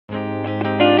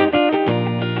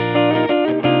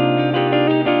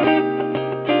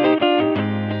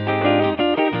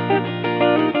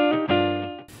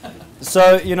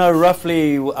So, you know,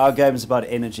 roughly our game is about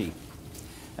energy.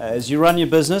 As you run your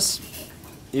business,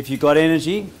 if you've got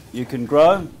energy, you can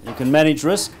grow, you can manage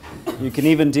risk, you can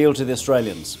even deal to the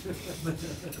Australians.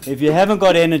 If you haven't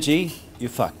got energy, you're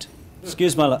fucked.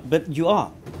 Excuse my luck, but you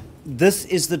are. This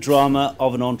is the drama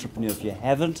of an entrepreneur. If you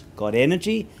haven't got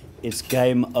energy, it's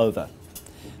game over.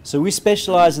 So we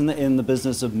specialize in the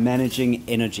business of managing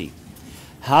energy.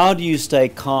 How do you stay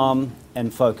calm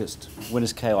and focused when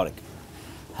it's chaotic?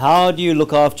 How do you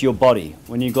look after your body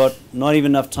when you've got not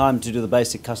even enough time to do the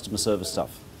basic customer service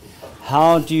stuff?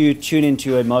 How do you tune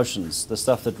into your emotions, the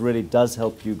stuff that really does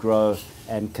help you grow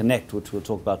and connect, which we'll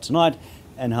talk about tonight,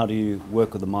 and how do you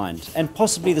work with the mind and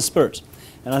possibly the spirit?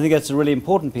 And I think that's a really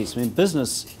important piece. I mean,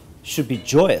 business should be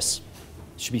joyous,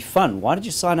 it should be fun. Why did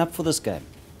you sign up for this game?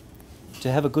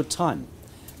 To have a good time.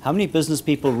 How many business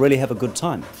people really have a good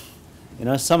time? You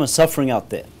know, some are suffering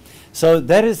out there. So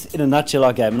that is, in a nutshell,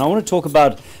 our game. And I want to talk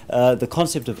about the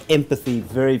concept of empathy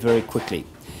very, very quickly.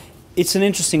 It's an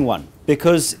interesting one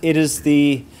because it is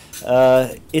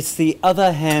it's the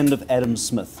other hand of Adam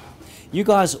Smith. You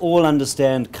guys all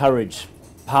understand courage,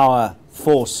 power,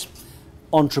 force,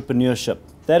 entrepreneurship.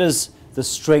 That is the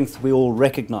strength we all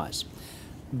recognize.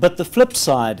 But the flip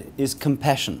side is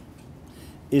compassion,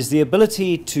 is the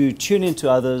ability to tune into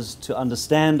others, to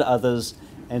understand others,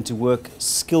 and to work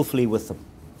skillfully with them.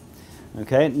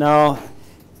 Okay, now,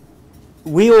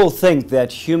 we all think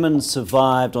that humans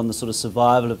survived on the sort of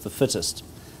survival of the fittest.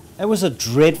 It was a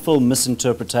dreadful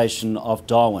misinterpretation of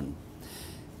Darwin.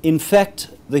 In fact,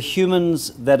 the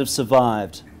humans that have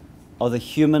survived are the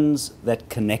humans that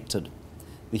connected,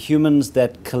 the humans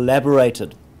that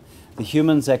collaborated, the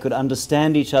humans that could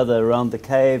understand each other around the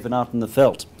cave and out in the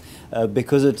veld,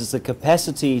 because it is the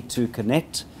capacity to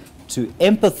connect, to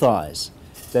empathize,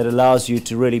 that allows you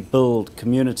to really build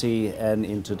community and,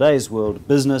 in today's world,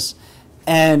 business,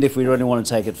 and if we really want to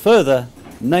take it further,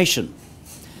 nation.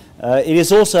 It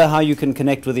is also how you can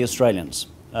connect with the Australians.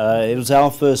 It was our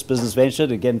first business venture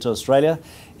to get into Australia.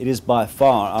 It is by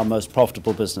far our most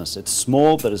profitable business. It's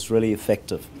small, but it's really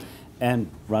effective and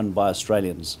run by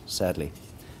Australians, sadly.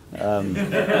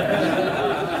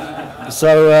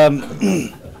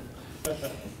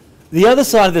 The other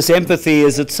side of this empathy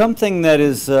is it's something that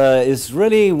is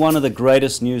really one of the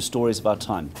greatest news stories of our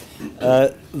time.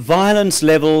 Violence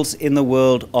levels in the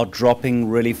world are dropping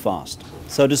really fast.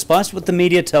 So despite what the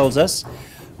media tells us,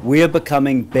 we are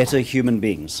becoming better human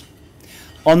beings.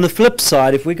 On the flip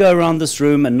side, if we go around this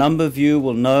room, a number of you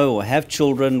will know or have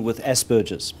children with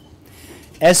Asperger's.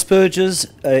 Asperger's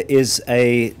is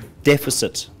a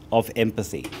deficit of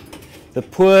empathy. The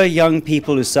poor young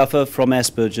people who suffer from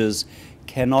Asperger's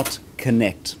cannot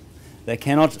connect. They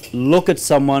cannot look at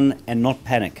someone and not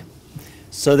panic.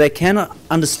 So they cannot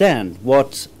understand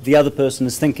what the other person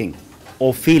is thinking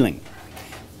or feeling.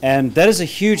 And that is a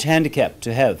huge handicap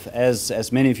to have,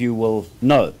 as many of you will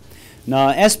know.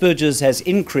 Now, Asperger's has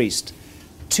increased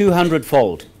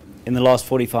 200-fold in the last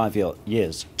 45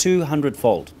 years.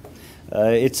 200-fold.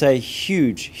 It's a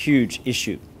huge, huge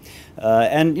issue.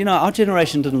 And, you know, our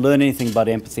generation didn't learn anything about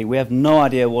empathy. We have no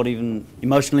idea what even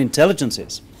emotional intelligence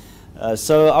is.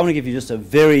 So I want to give you just a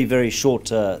very, very short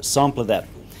sample of that.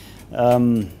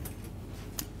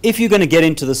 If you're going to get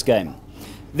into this game,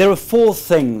 there are 4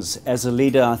 things as a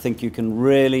leader I think you can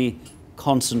really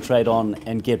concentrate on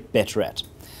and get better at.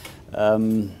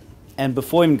 And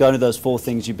before even going to those 4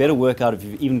 things, you better work out if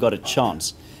you've even got a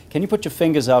chance. Can you put your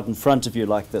fingers out in front of you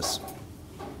like this?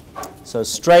 So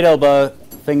straight elbow,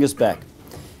 fingers back.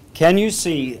 Can you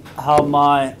see how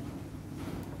my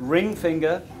ring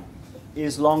finger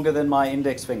is longer than my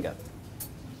index finger?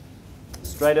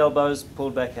 Straight elbows,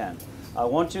 pulled back hand. I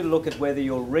want you to look at whether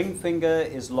your ring finger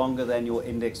is longer than your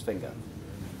index finger.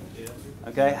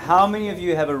 Okay, how many of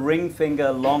you have a ring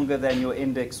finger longer than your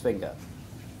index finger?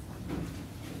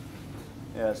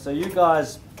 Yeah, so you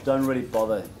guys don't really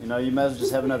bother. You know, you may as well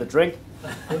just have another drink.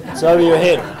 It's over your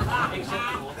head.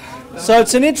 So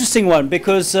it's an interesting one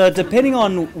because depending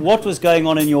on what was going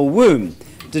on in your womb,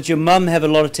 did your mum have a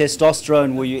lot of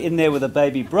testosterone? Were you in there with a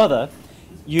baby brother?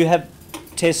 You have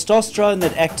testosterone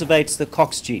that activates the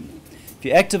COX gene. If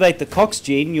you activate the COX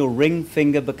gene, your ring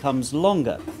finger becomes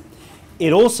longer.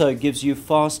 It also gives you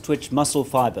fast twitch muscle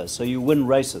fiber, so you win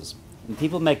races. And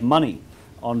people make money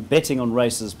on betting on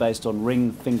races based on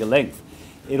ring finger length.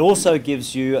 It also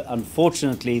gives you,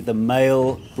 unfortunately, the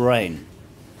male brain.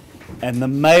 And the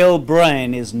male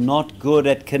brain is not good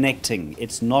at connecting.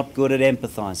 It's not good at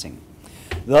empathizing.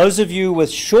 Those of you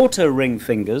with shorter ring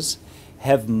fingers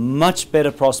have much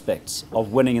better prospects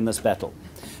of winning in this battle.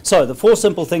 So the 4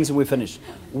 simple things and we finish.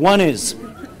 One is,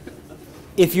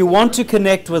 if you want to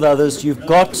connect with others, you've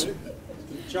got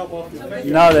chop off your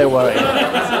finger. No, they're worried.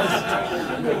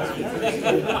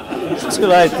 It's too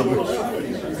late.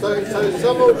 So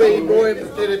some will be more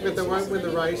empathetic but they won't win the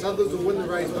race, others will win the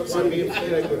race but won't be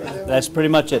empathetic. That's pretty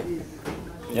much it.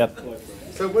 Yep.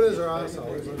 So winners are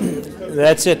assholes.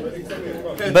 That's it.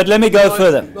 But let me go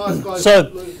further. So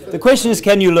the question is,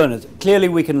 can you learn it? Clearly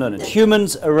we can learn it.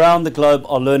 Humans around the globe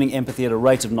are learning empathy at a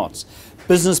rate of knots.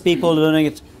 Business people are learning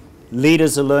it.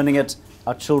 Leaders are learning it.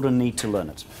 Our children need to learn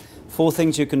it. 4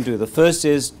 things you can do. The first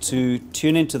is to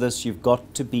tune into this. You've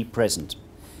got to be present.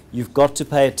 You've got to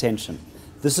pay attention.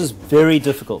 This is very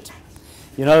difficult.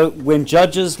 You know, when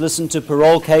judges listen to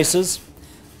parole cases,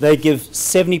 they give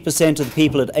 70% of the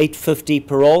people at 8.50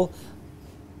 parole.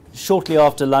 Shortly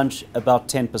after lunch, about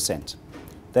 10%.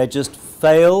 They just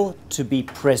fail to be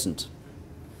present.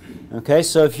 Okay,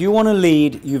 so if you want to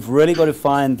lead, you've really got to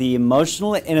find the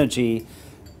emotional energy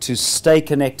to stay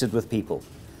connected with people.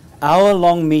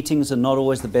 Hour-long meetings are not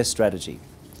always the best strategy.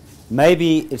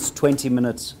 Maybe it's 20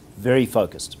 minutes, very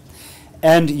focused.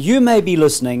 And you may be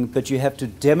listening, but you have to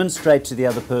demonstrate to the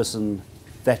other person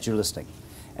that you're listening.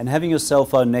 And having your cell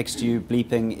phone next to you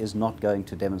bleeping is not going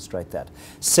to demonstrate that.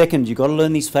 Second, you've got to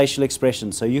learn these facial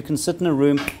expressions. So you can sit in a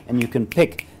room and you can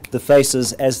pick the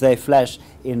faces as they flash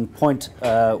in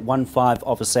 0.15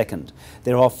 of a second.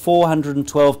 There are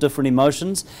 412 different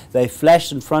emotions. They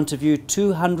flash in front of you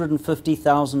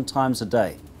 250,000 times a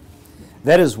day.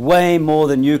 That is way more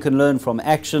than you can learn from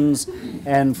actions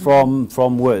and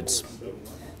from words.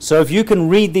 So if you can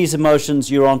read these emotions,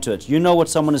 you're onto it. You know what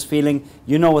someone is feeling,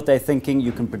 you know what they're thinking,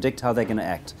 you can predict how they're going to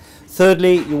act.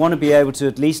 Thirdly, you want to be able to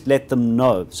at least let them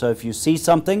know. So if you see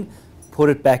something,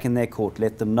 put it back in their court.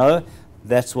 Let them know.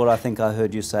 That's what I think I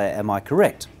heard you say. Am I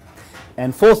correct?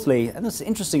 And fourthly, and it's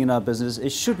interesting in our business,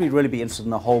 is should we really be interested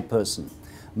in the whole person?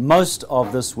 Most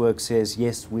of this work says,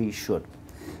 yes, we should.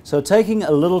 So taking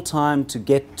a little time to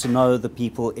get to know the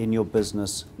people in your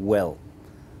business well.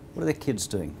 What are their kids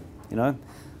doing? You know?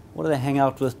 What do they hang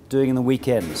out with doing in the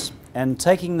weekends? And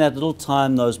taking that little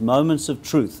time, those moments of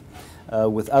truth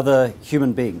with other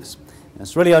human beings. And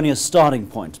it's really only a starting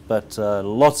point, but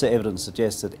lots of evidence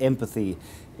suggests that empathy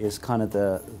is kind of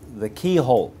the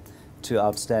keyhole to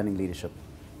outstanding leadership.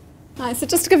 Hi, so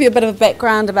just to give you a bit of a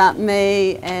background about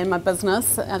me and my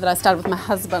business that I started with my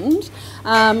husband.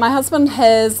 My husband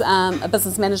has a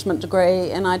business management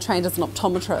degree and I trained as an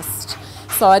optometrist.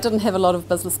 So I didn't have a lot of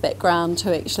business background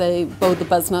to actually build the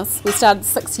business. We started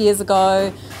 6 years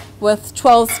ago with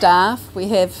 12 staff. We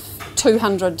have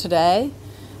 200 today.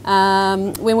 When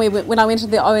I went into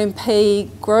the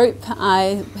OMP group,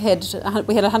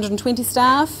 we had 120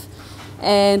 staff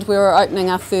and we were opening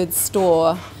our 3rd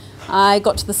store. I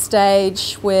got to the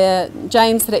stage where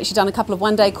James had actually done a couple of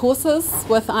one-day courses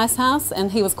with Icehouse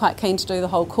and he was quite keen to do the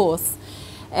whole course.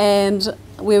 And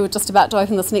we were just about to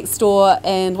open this next store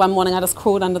and one morning I just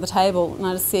crawled under the table and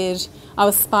I just said I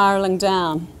was spiralling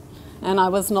down and I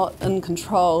was not in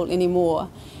control anymore.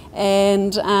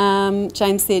 And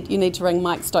James said, you need to ring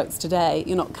Mike Stokes today,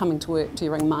 you're not coming to work till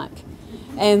you ring Mike.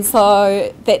 And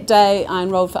so that day I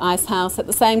enrolled for Icehouse. At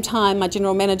the same time my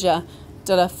general manager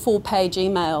did a 4-page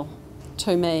email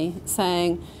to me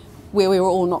saying where we were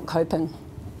all not coping.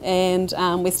 And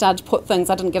we started to put things,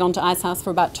 I didn't get onto Icehouse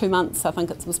for about 2 months, I think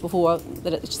it was before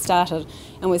that it started,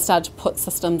 and we started to put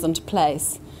systems into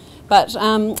place. But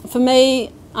for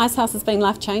me, Icehouse has been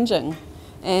life-changing.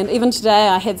 And even today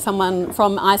I had someone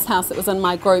from Icehouse that was in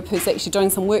my group who's actually doing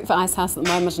some work for Icehouse at the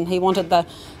moment, and he wanted the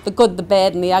good, the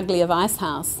bad and the ugly of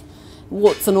Icehouse.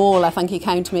 Warts and all, I think he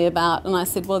came to me about, and I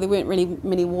said, well, there weren't really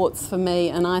many warts for me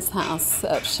in Icehouse.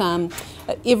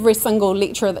 Every single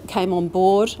lecturer that came on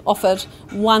board offered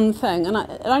one thing, and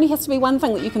it only has to be one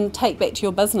thing that you can take back to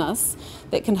your business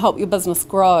that can help your business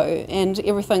grow, and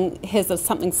everything has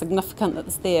something significant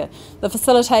that's there. The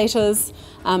facilitators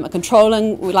are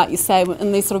controlling, like you say,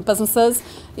 in these sort of businesses.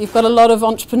 You've got a lot of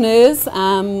entrepreneurs,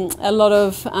 I'm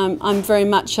very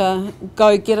much a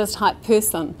go-getter type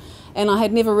person. And I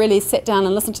had never really sat down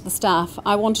and listened to the staff.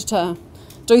 I wanted to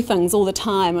do things all the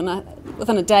time, and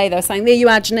within a day they were saying, there you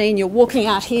are Janine, you're walking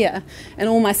out here, and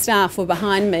all my staff were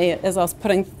behind me as I was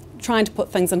trying to put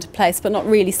things into place, but not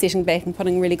really setting back and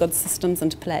putting really good systems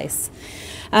into place.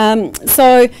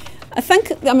 So I think,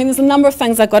 there's a number of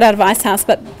things I got out of Icehouse,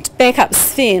 but to back up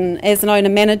Sven as an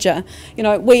owner-manager, you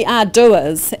know, we are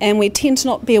doers and we tend to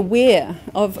not be aware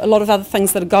of a lot of other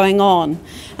things that are going on.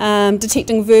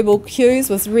 Detecting verbal cues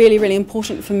was really, really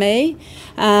important for me.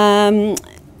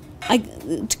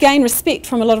 to gain respect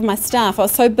from a lot of my staff, I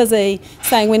was so busy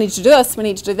saying we need to do this, we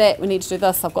need to do that, we need to do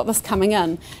this, I've got this coming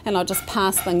in, and I'd just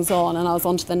pass things on and I was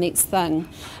on to the next thing,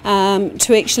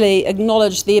 to actually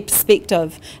acknowledge their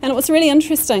perspective. And it was really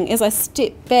interesting as I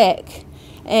stepped back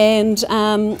and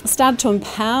started to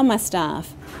empower my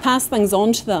staff, pass things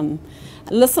on to them,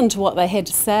 listen to what they had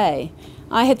to say.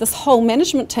 I had this whole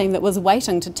management team that was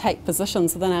waiting to take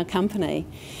positions within our company,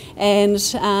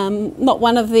 and not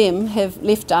one of them have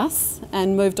left us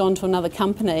and moved on to another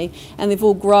company, and they've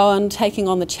all grown, taking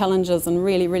on the challenges and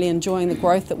really, really enjoying the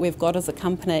growth that we've got as a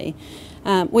company.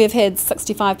 We've had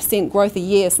 65% growth a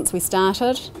year since we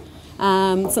started.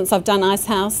 Since I've done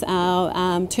Icehouse,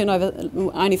 our turnover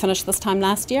only finished this time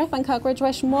last year, I think our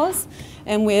graduation was,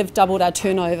 and we've doubled our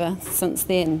turnover since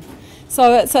then.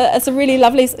 So it's a really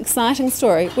lovely, exciting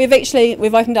story. We've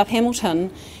opened up Hamilton,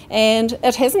 and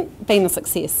it hasn't been a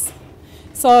success.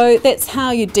 So that's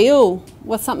how you deal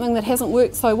with something that hasn't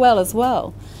worked so well as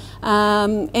well.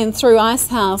 And through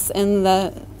Icehouse and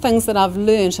the things that I've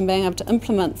learned and being able to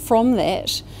implement from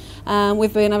that,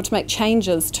 we've been able to make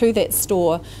changes to that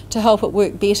store to help it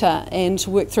work better and to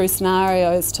work through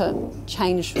scenarios to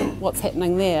change what's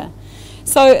happening there.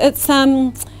 So it's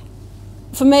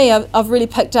for me, I've really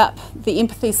picked up the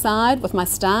empathy side with my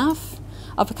staff.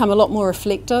 I've become a lot more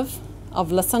reflective.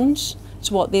 I've listened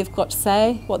to what they've got to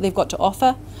say, what they've got to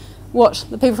offer, what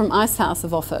the people from Icehouse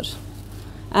have offered.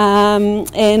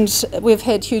 And we've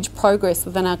had huge progress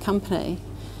within our company.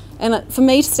 And for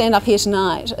me to stand up here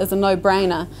tonight is a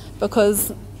no-brainer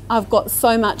because I've got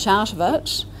so much out of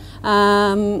it.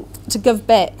 To give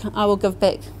back, I will give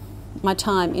back my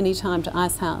time, any time, to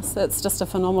Icehouse. It's just a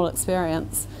phenomenal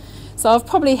experience. So I've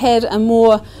probably had a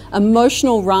more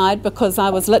emotional ride because I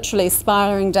was literally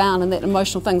spiralling down in that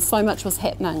emotional thing. So much was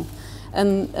happening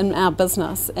in our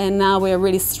business, and now we're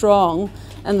really strong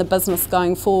in the business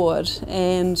going forward,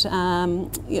 and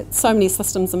so many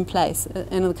systems in place,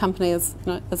 and the company is,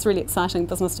 it's a really exciting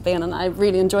business to be in, and I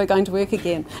really enjoy going to work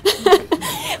again,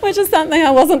 which is something I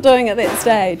wasn't doing at that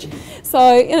stage.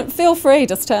 So feel free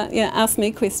just to ask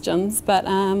me questions, but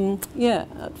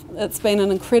it's been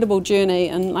an incredible journey,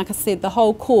 and like I said, the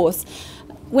whole course,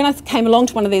 when I came along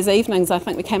to one of these evenings, I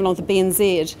think we came along to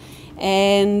BNZ,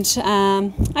 and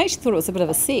I actually thought it was a bit of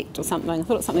a sect or something. I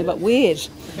thought it was something a bit weird.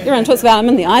 Everyone talks about I'm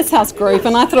in the Icehouse group,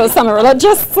 and I thought it was some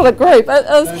religious sort of group. It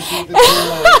was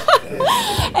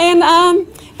and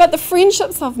but the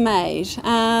friendships I've made,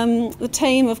 the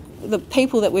team of the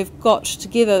people that we've got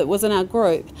together that was in our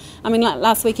group. I mean, like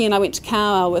last weekend I went to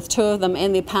Kaua with two of them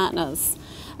and their partners.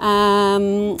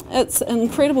 It's an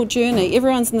incredible journey.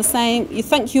 Everyone's in the same, you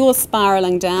think you're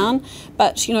spiralling down,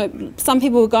 but some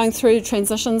people were going through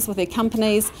transitions with their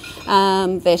companies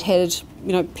that had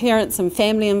parents and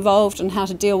family involved and how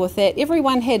to deal with that.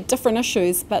 Everyone had different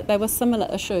issues, but they were similar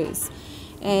issues.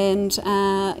 And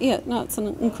it's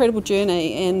an incredible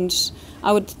journey, and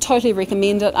I would totally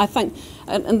recommend it. I think,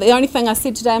 and the only thing I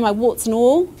said today, my warts and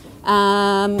all,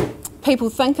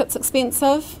 people think it's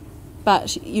expensive,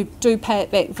 but you do pay it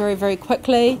back very, very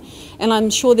quickly. And I'm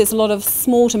sure there's a lot of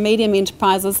small to medium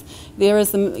enterprises. There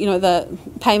is the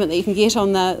payment that you can get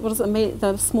on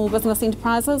the small business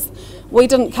enterprises. We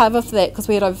didn't cover for that because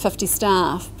we had over 50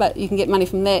 staff, but you can get money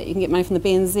from that. You can get money from the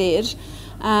BNZ.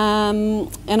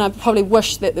 And I probably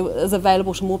wish that it was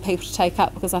available to more people to take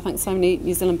up, because I think so many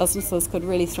New Zealand businesses could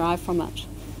really thrive from it.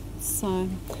 So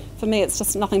for me, it's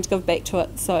just nothing to give back to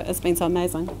it. So it's been so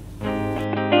amazing.